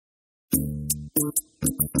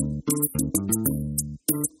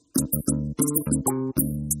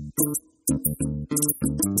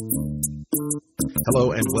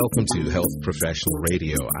Hello and welcome to Health Professional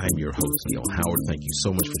Radio. I'm your host, Neil Howard. Thank you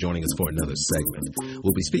so much for joining us for another segment.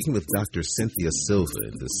 We'll be speaking with Dr. Cynthia Silva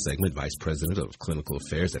in this segment, Vice President of Clinical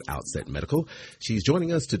Affairs at Outset Medical. She's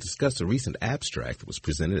joining us to discuss a recent abstract that was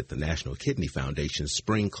presented at the National Kidney Foundation's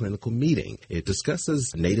Spring Clinical Meeting. It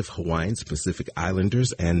discusses Native Hawaiians, Pacific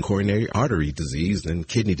Islanders, and coronary artery disease and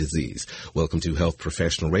kidney disease. Welcome to Health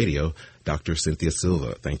Professional Radio, Dr. Cynthia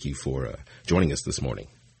Silva. Thank you for joining us this morning.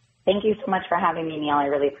 Thank you so much for having me, Neil. I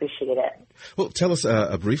really appreciate it. Well, tell us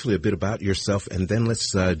briefly a bit about yourself, and then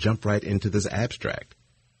let's jump right into this abstract.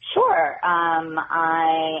 Sure.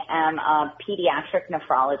 I am a pediatric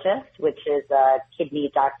nephrologist, which is a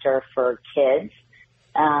kidney doctor for kids.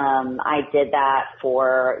 I did that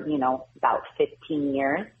for, about 15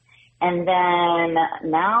 years. And then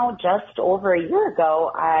now, just over a year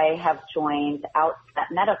ago, I have joined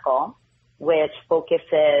Outset Medical, which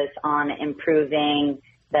focuses on improving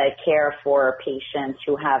the care for patients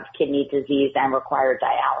who have kidney disease and require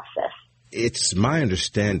dialysis. It's my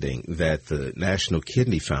understanding that the National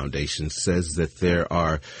Kidney Foundation says that there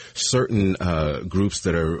are certain groups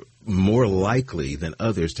that are more likely than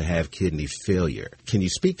others to have kidney failure. Can you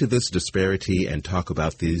speak to this disparity and talk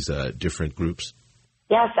about these different groups?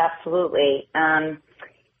 Yes, absolutely.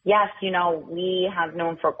 Yes, we have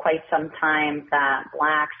known for quite some time that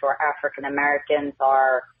Blacks or African Americans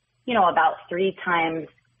are, about 3 times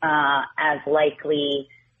as likely,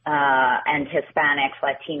 and Hispanics,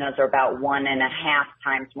 Latinos are about 1.5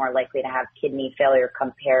 times more likely to have kidney failure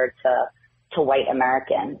compared to white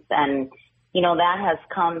Americans. And, that has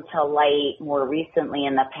come to light more recently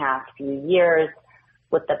in the past few years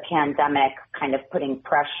with the pandemic kind of putting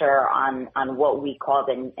pressure on what we called,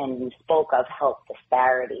 and you spoke of, health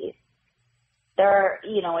disparities.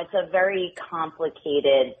 It's a very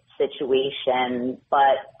complicated situation,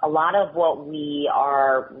 but a lot of what we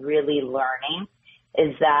are really learning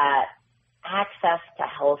is that access to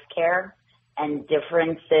healthcare and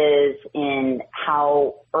differences in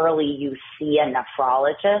how early you see a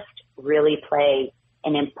nephrologist really play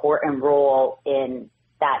an important role in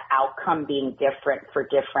that outcome being different for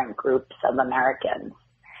different groups of Americans.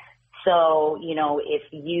 So, if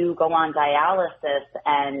you go on dialysis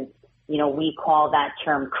and we call that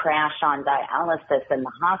term crash on dialysis in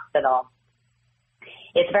the hospital,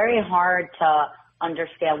 it's very hard to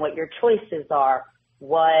understand what your choices are,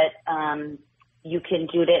 what you can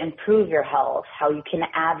do to improve your health, how you can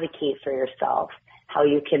advocate for yourself, how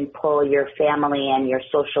you can pull your family and your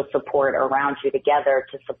social support around you together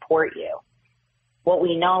to support you. What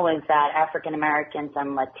we know is that African Americans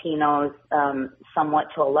and Latinos,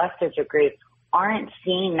 somewhat to a lesser degree, aren't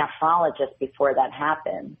seeing nephrologists before that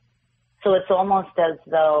happens. So it's almost as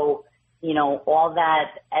though, all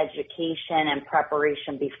that education and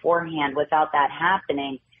preparation beforehand, without that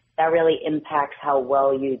happening, that really impacts how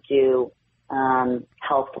well you do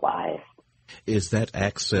health-wise. Is that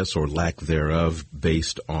access or lack thereof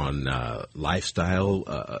based on lifestyle,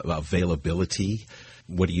 availability?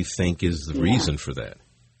 What do you think is the reason for that?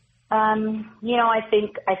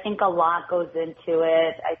 I think a lot goes into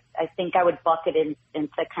it. I think I would bucket it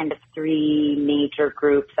into kind of 3 major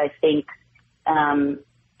groups. I think,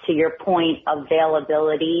 to your point,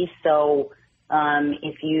 availability. So,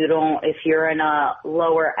 if you're in a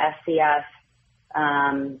lower SES,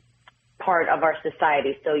 part of our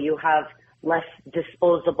society, so you have less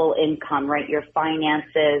disposable income, right? Your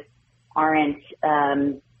finances aren't,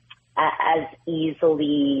 as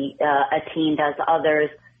easily, attained as others.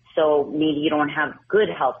 So maybe you don't have good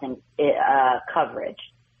health coverage.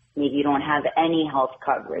 Maybe you don't have any health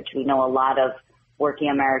coverage. We know a lot of working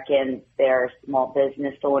Americans, they're small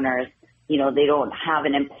business owners. They don't have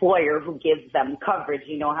an employer who gives them coverage.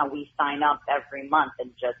 You know how we sign up every month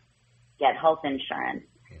and just get health insurance.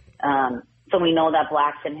 So we know that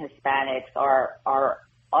Blacks and Hispanics are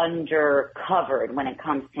under-covered when it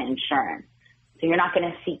comes to insurance. So you're not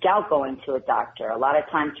going to seek out going to a doctor. A lot of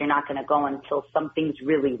times you're not going to go until something's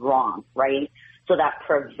really wrong, right? So that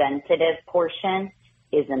preventative portion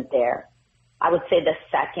isn't there. I would say the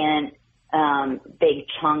second big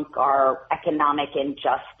chunk are economic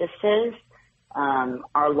injustices,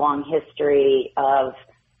 our long history of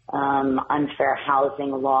unfair housing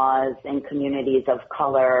laws in communities of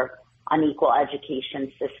color, unequal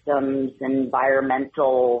education systems,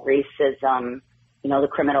 environmental racism, the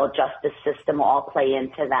criminal justice system all play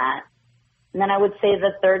into that. And then I would say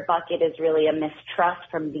the third bucket is really a mistrust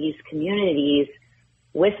from these communities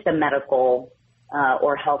with the medical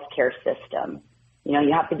or healthcare system.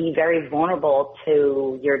 You have to be very vulnerable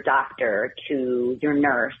to your doctor, to your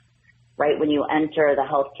nurse, right? When you enter the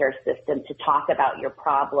healthcare system, to talk about your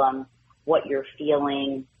problem, what you're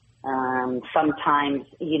feeling. Sometimes,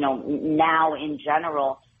 now in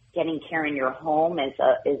general, getting care in your home is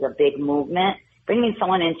a big movement. Bringing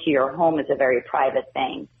someone into your home is a very private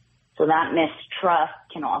thing. So that mistrust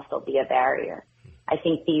can also be a barrier. I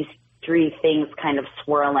think these three things kind of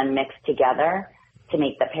swirl and mix together to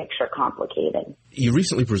make the picture complicated. You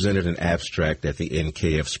recently presented an abstract at the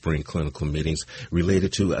NKF Spring Clinical Meetings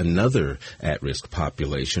related to another at-risk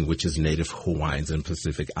population, which is Native Hawaiians and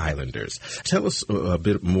Pacific Islanders. Tell us a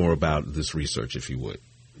bit more about this research, if you would.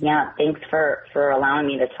 Yeah, thanks for allowing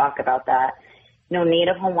me to talk about that.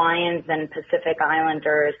 Native Hawaiians and Pacific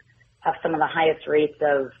Islanders have some of the highest rates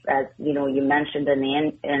of, as you mentioned in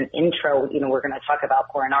the intro, we're going to talk about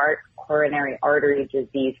coronary artery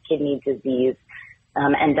disease, kidney disease,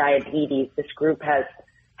 and diabetes. This group has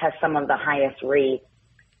some of the highest rates.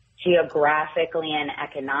 Geographically and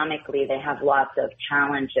economically, they have lots of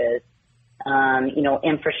challenges.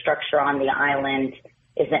 Infrastructure on the island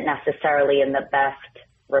isn't necessarily in the best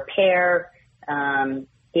repair.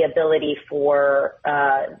 The ability for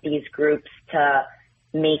these groups to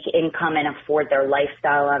make income and afford their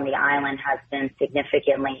lifestyle on the island has been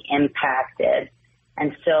significantly impacted.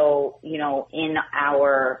 And so, in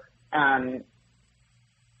our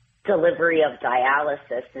delivery of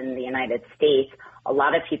dialysis in the United States, a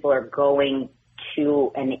lot of people are going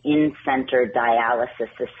to an in-center dialysis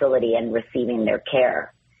facility and receiving their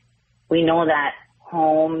care. We know that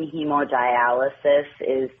home hemodialysis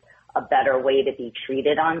is a better way to be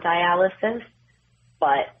treated on dialysis,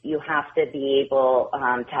 but you have to be able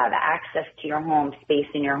to have access to your home, space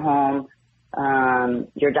in your home.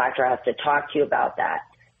 Your doctor has to talk to you about that.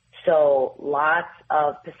 So lots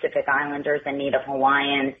of Pacific Islanders and Native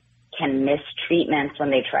Hawaiians can miss treatments when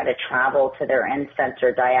they try to travel to their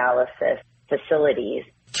in-center dialysis facilities.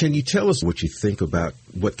 Can you tell us what you think about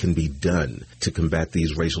what can be done to combat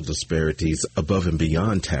these racial disparities above and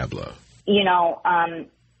beyond Tablo?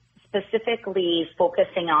 Specifically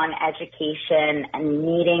focusing on education and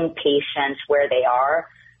meeting patients where they are,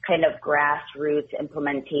 kind of grassroots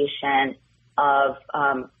implementation of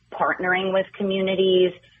partnering with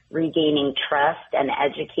communities, regaining trust, and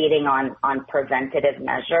educating on preventative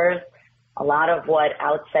measures. A lot of what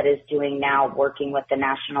Outset is doing now, working with the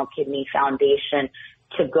National Kidney Foundation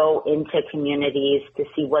to go into communities to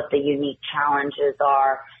see what the unique challenges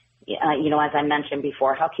are. As I mentioned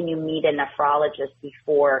before, how can you meet a nephrologist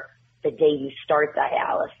before the day you start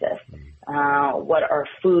dialysis? What are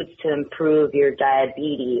foods to improve your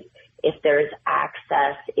diabetes? If there's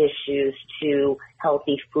access issues to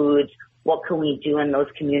healthy foods, what can we do in those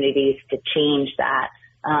communities to change that?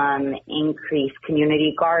 Increase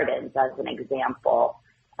community gardens as an example,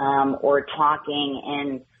 or talking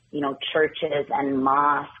in, churches and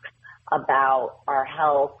mosques about our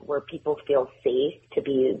health where people feel safe to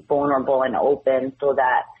be vulnerable and open so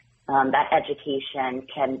that that education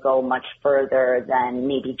can go much further than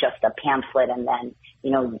maybe just a pamphlet and then,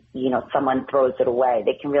 someone throws it away.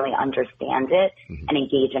 They can really understand it and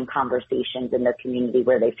engage in conversations in their community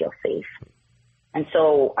where they feel safe. And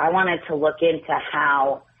so I wanted to look into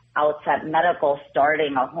how Outset Medical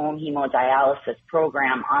starting a home hemodialysis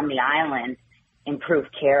program on the island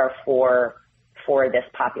improved care for this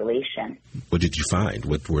population. What did you find?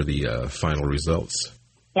 What were the final results?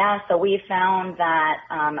 Yeah, so we found that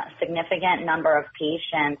a significant number of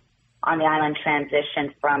patients on the island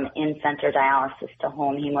transitioned from in-center dialysis to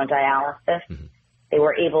home hemodialysis. They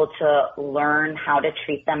were able to learn how to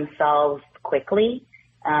treat themselves quickly.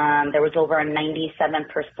 There was over a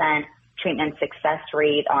 97% treatment success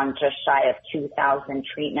rate on just shy of 2,000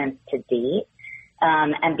 treatments to date.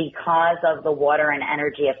 And because of the water and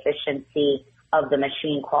energy efficiency of the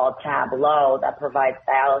machine called Tablo that provides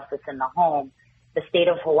dialysis in the home, the state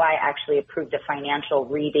of Hawaii actually approved a financial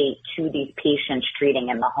rebate to these patients treating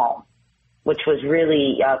in the home, which was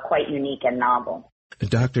really quite unique and novel.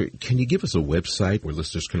 Doctor, can you give us a website where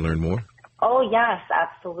listeners can learn more? Oh, yes,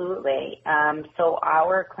 absolutely. So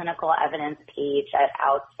our clinical evidence page at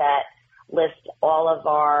Outset lists all of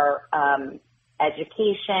our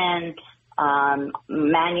education,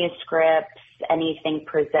 manuscripts, anything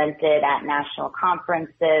presented at national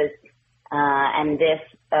conferences, and this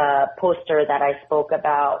poster that I spoke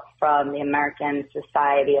about from the American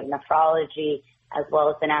Society of Nephrology, as well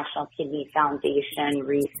as the National Kidney Foundation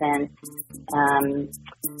recent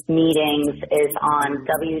meetings, is on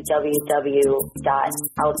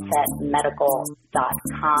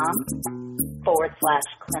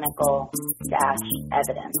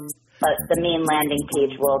www.outsetmedical.com/clinical-evidence. but the main landing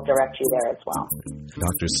page will direct you there as well.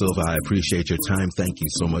 Dr. Silva, I appreciate your time. Thank you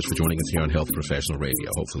so much for joining us here on Health Professional Radio.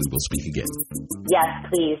 Hopefully we'll speak again. Yes,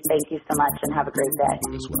 please. Thank you so much, and have a great day.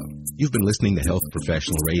 You as well. You've been listening to Health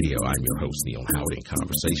Professional Radio. I'm your host, Neil Howard, in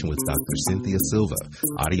conversation with Dr. Cynthia Silva.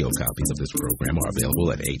 Audio copies of this program are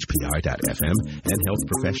available at hpr.fm and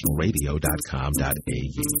healthprofessionalradio.com.au.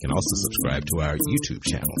 You can also subscribe to our YouTube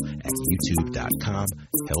channel at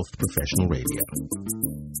youtube.com/Health Professional Radio.